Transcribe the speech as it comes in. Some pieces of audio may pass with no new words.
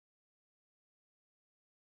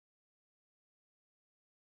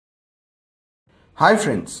Hi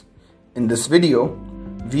friends, in this video,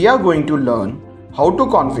 we are going to learn how to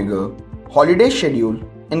configure holiday schedule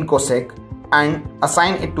in COSEC and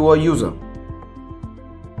assign it to a user.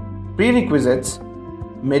 Prerequisites: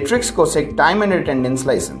 Matrix COSEC time and attendance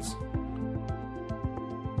license.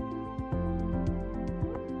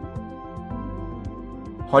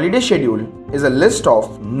 Holiday schedule is a list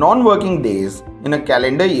of non-working days in a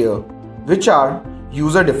calendar year which are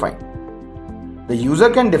user defined. The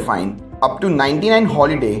user can define up to 99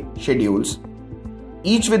 holiday schedules,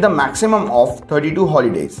 each with a maximum of 32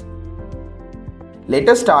 holidays. Let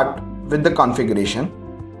us start with the configuration.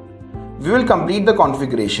 We will complete the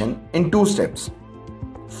configuration in two steps.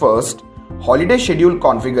 First, holiday schedule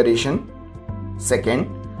configuration. Second,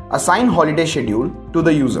 assign holiday schedule to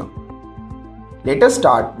the user. Let us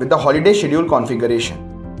start with the holiday schedule configuration.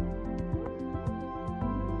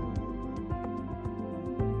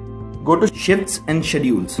 Go to Shifts and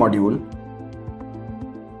Schedules module,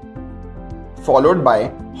 followed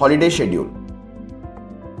by Holiday Schedule.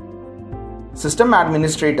 System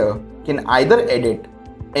administrator can either edit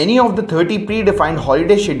any of the 30 predefined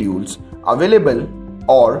holiday schedules available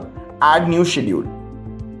or add new schedule.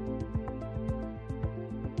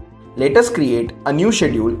 Let us create a new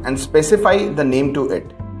schedule and specify the name to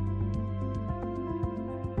it.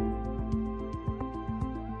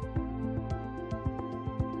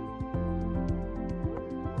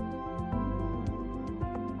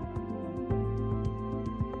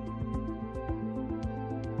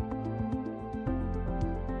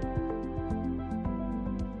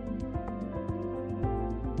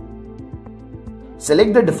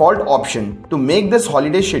 Select the default option to make this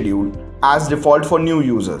holiday schedule as default for new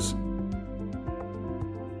users.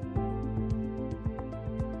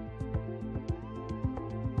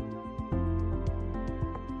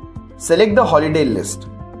 Select the holiday list.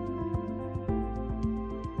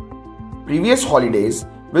 Previous holidays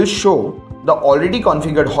will show the already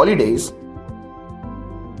configured holidays.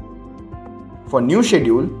 For new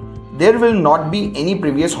schedule, there will not be any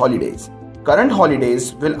previous holidays. Current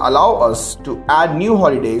holidays will allow us to add new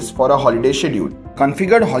holidays for a holiday schedule.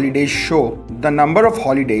 Configured holidays show the number of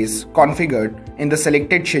holidays configured in the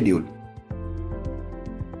selected schedule.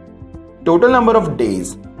 Total number of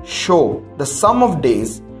days show the sum of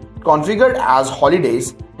days configured as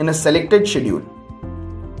holidays in a selected schedule.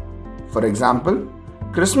 For example,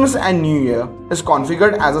 Christmas and New Year is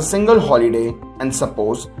configured as a single holiday, and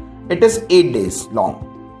suppose it is 8 days long.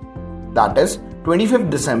 That is 25th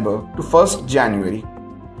December to 1st January.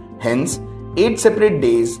 Hence, 8 separate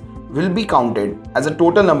days will be counted as a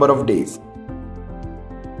total number of days.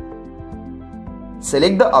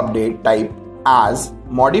 Select the update type as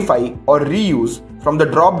Modify or Reuse from the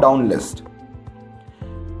drop-down list.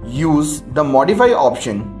 Use the Modify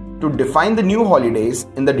option to define the new holidays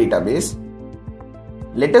in the database.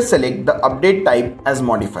 Let us select the update type as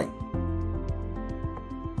Modify.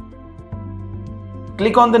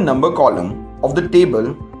 Click on the number column of the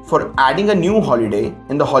table for adding a new holiday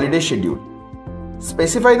in the holiday schedule.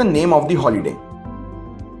 Specify the name of the holiday.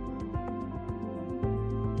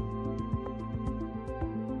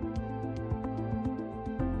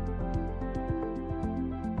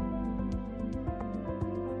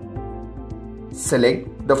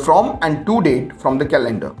 Select the from and to date from the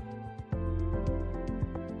calendar.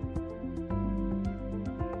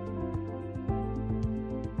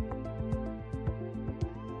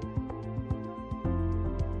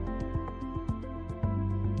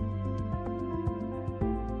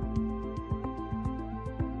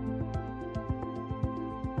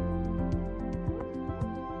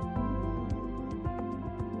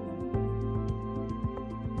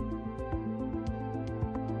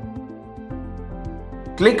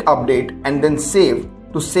 Click Update and then Save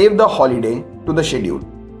to save the holiday to the schedule.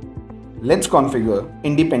 Let's configure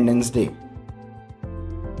Independence Day.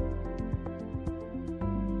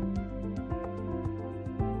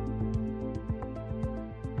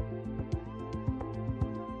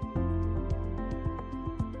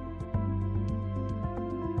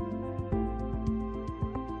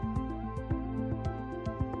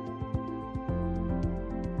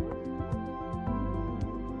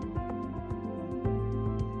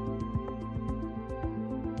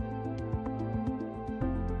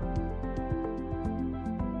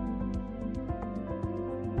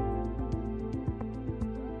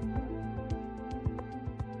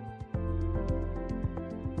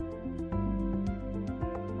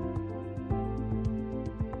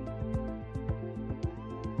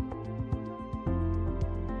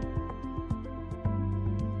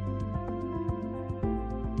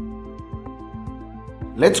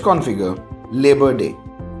 Let's configure Labor Day.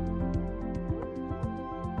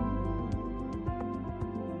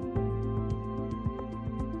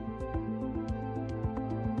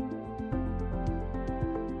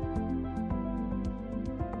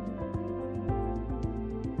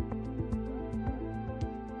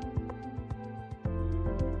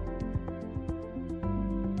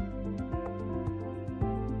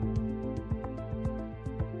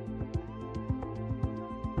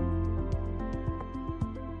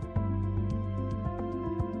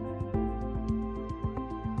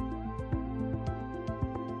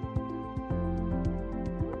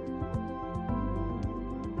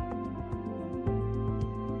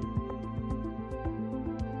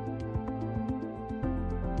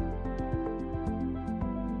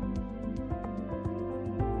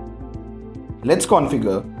 Let's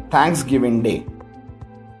configure Thanksgiving Day.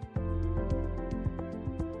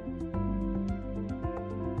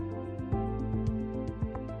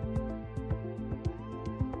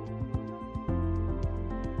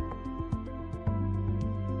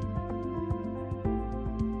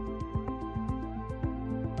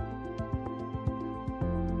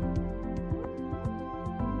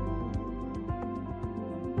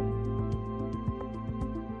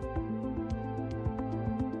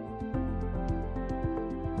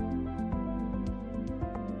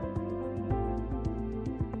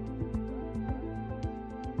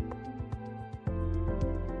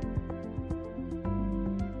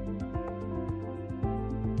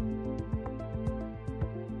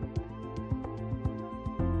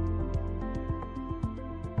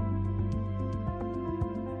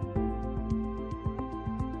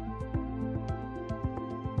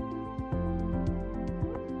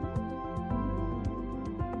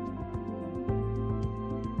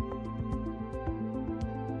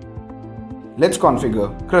 Let's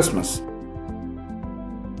configure Christmas.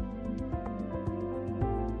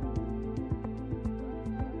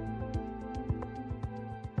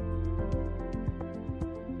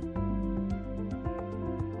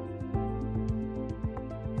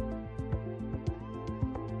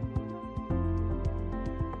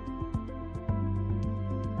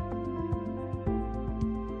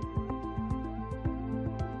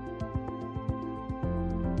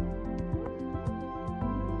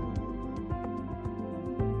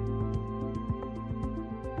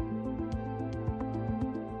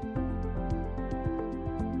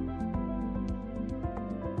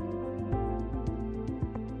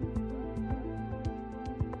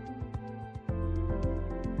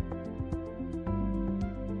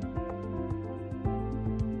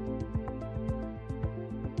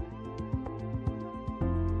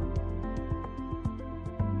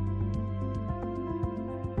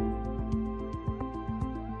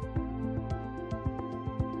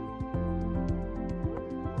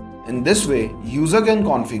 In this way, user can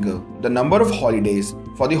configure the number of holidays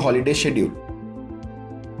for the holiday schedule.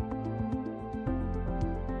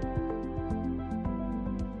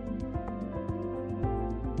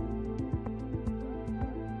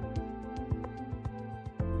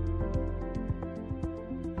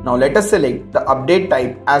 Now let us select the update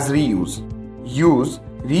type as reuse. Use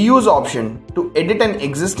reuse option to edit an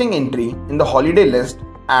existing entry in the holiday list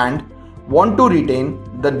and want to retain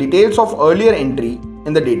the details of earlier entry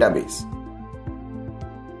in the database.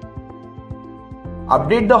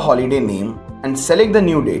 Update the holiday name and select the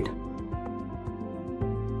new date.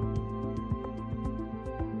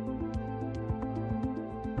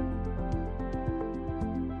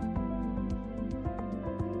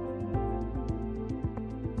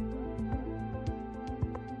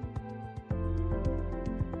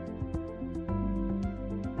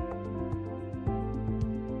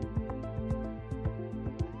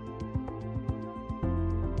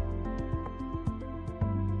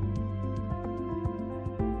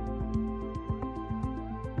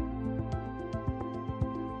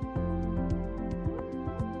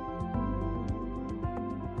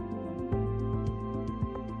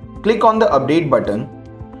 Click on the Update button.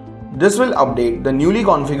 This will update the newly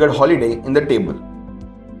configured holiday in the table.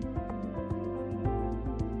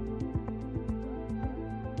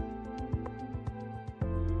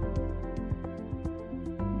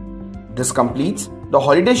 This completes the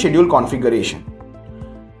holiday schedule configuration.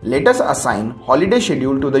 Let us assign holiday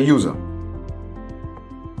schedule to the user.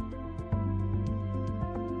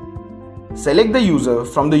 Select the user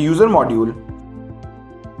from the user module .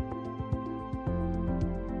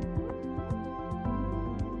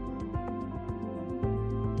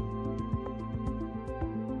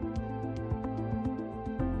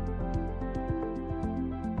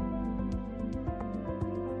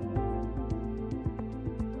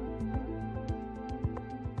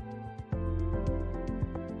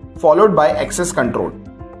 Followed by access control.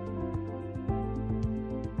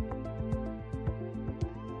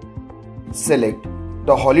 Select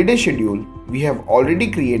the holiday schedule we have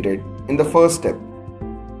already created in the first step.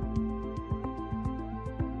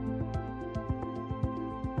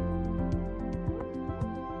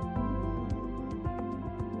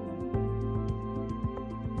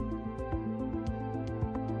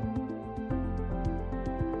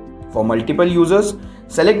 For multiple users,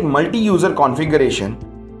 select multi-user configuration .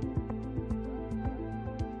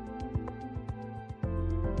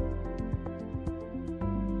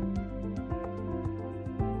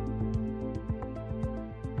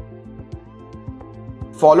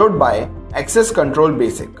 Followed by access control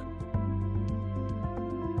basic.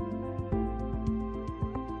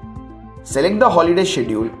 Select the holiday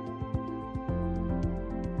schedule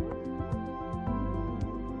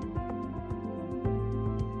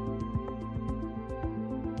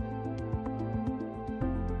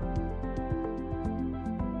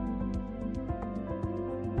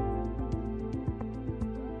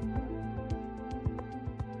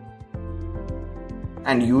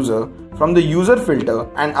and user from the user filter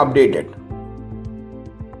and update it.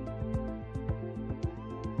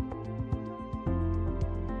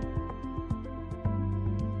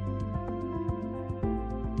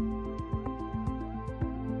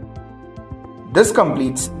 This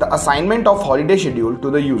completes the assignment of holiday schedule to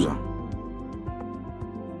the user.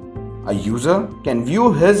 A user can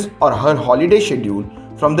view his or her holiday schedule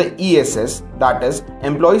from the ESS, that is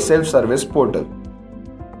Employee Self-Service Portal.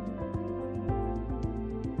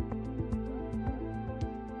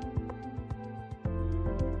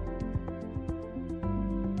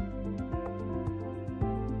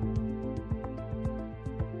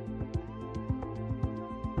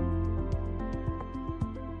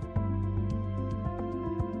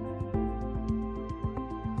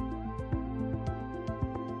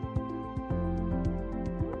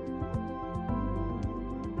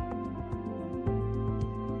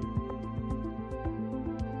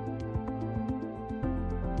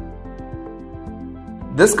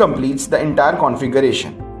 This completes the entire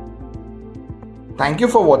configuration. Thank you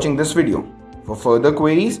for watching this video. For further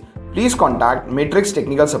queries, please contact Matrix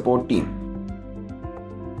Technical Support Team.